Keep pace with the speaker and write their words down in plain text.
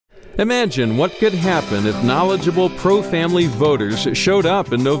Imagine what could happen if knowledgeable pro-family voters showed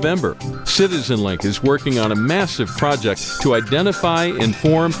up in November. CitizenLink is working on a massive project to identify,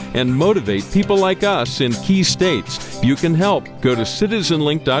 inform, and motivate people like us in key states. You can help. Go to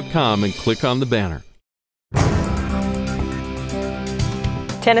CitizenLink.com and click on the banner.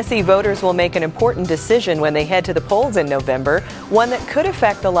 Tennessee voters will make an important decision when they head to the polls in November, one that could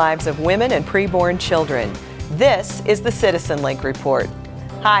affect the lives of women and preborn children. This is the CitizenLink Report.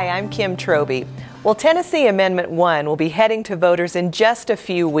 Hi, I'm Kim Troby. Well, Tennessee Amendment 1 will be heading to voters in just a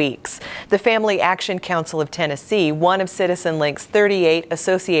few weeks. The Family Action Council of Tennessee, one of CitizenLink's 38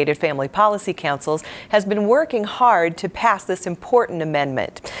 associated family policy councils, has been working hard to pass this important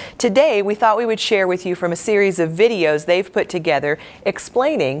amendment. Today, we thought we would share with you from a series of videos they've put together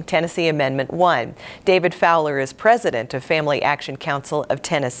explaining Tennessee Amendment 1. David Fowler is president of Family Action Council of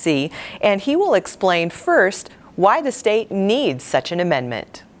Tennessee, and he will explain first why the state needs such an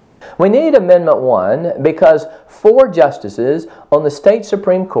amendment. We need Amendment 1 because 4 justices on the state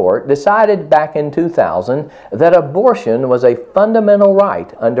Supreme Court decided back in 2000 that abortion was a fundamental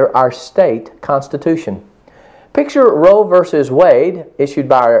right under our state Constitution. Picture Roe v. Wade, issued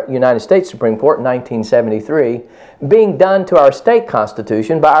by our United States Supreme Court in 1973, being done to our state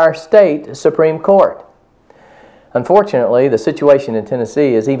Constitution by our state Supreme Court. Unfortunately, the situation in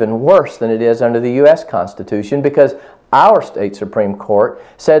Tennessee is even worse than it is under the U.S. Constitution because our state Supreme Court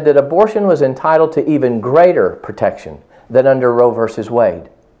said that abortion was entitled to even greater protection than under Roe v. Wade.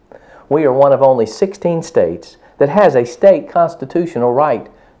 We are one of only 16 states that has a state constitutional right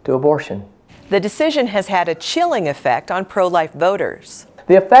to abortion. The decision has had a chilling effect on pro-life voters.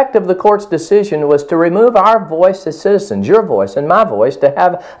 The effect of the court's decision was to remove our voice as citizens, your voice and my voice, to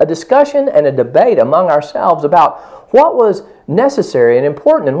have a discussion and a debate among ourselves about what was necessary and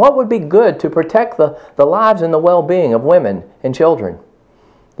important and what would be good to protect the lives and the well-being of women and children.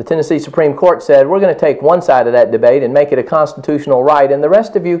 The Tennessee Supreme Court said, we're going to take one side of that debate and make it a constitutional right, and the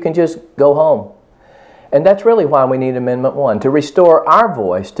rest of you can just go home. And that's really why we need Amendment 1, to restore our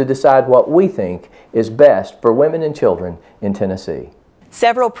voice to decide what we think is best for women and children in Tennessee.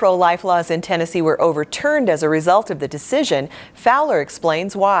 Several pro-life laws in Tennessee were overturned as a result of the decision. Fowler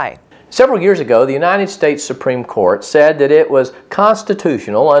explains why. Several years ago, the United States Supreme Court said that it was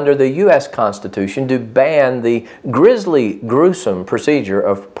constitutional under the U.S. Constitution to ban the grisly, gruesome procedure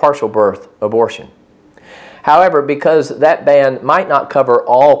of partial birth abortion. However, because that ban might not cover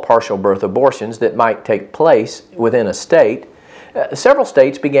all partial birth abortions that might take place within a state, several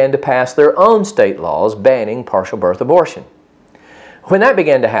states began to pass their own state laws banning partial birth abortion. When that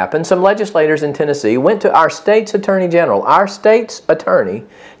began to happen, some legislators in Tennessee went to our state's attorney general, our state's attorney,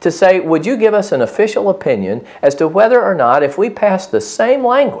 to say, would you give us an official opinion as to whether or not, if we pass the same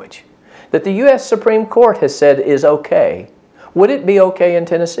language that the U.S. Supreme Court has said is okay, would it be okay in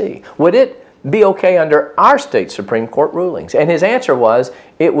Tennessee? Would it be okay under our state Supreme Court rulings? And his answer was,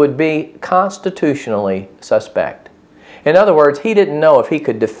 it would be constitutionally suspect. In other words, he didn't know if he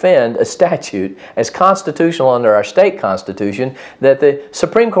could defend a statute as constitutional under our state constitution that the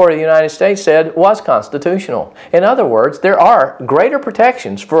Supreme Court of the United States said was constitutional. In other words, there are greater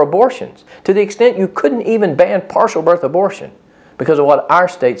protections for abortions to the extent you couldn't even ban partial birth abortion because of what our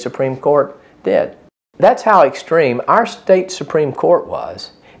state Supreme Court did. That's how extreme our state Supreme Court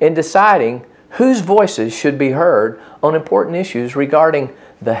was in deciding whose voices should be heard on important issues regarding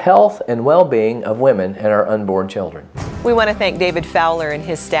the health and well-being of women and our unborn children. We want to thank David Fowler and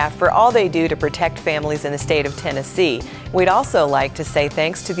his staff for all they do to protect families in the state of Tennessee. We'd also like to say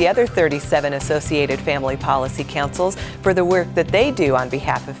thanks to the other 37 associated family policy councils for the work that they do on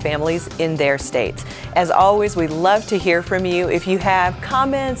behalf of families in their states. As always, we'd love to hear from you. If you have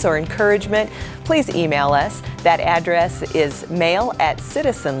comments or encouragement, please email us. That address is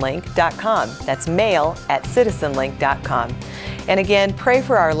mail@citizenlink.com. That's mail@citizenlink.com. And again, pray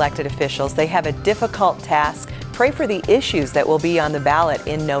for our elected officials. They have a difficult task. Pray for the issues that will be on the ballot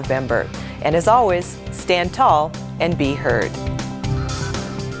in November. And as always, stand tall and be heard.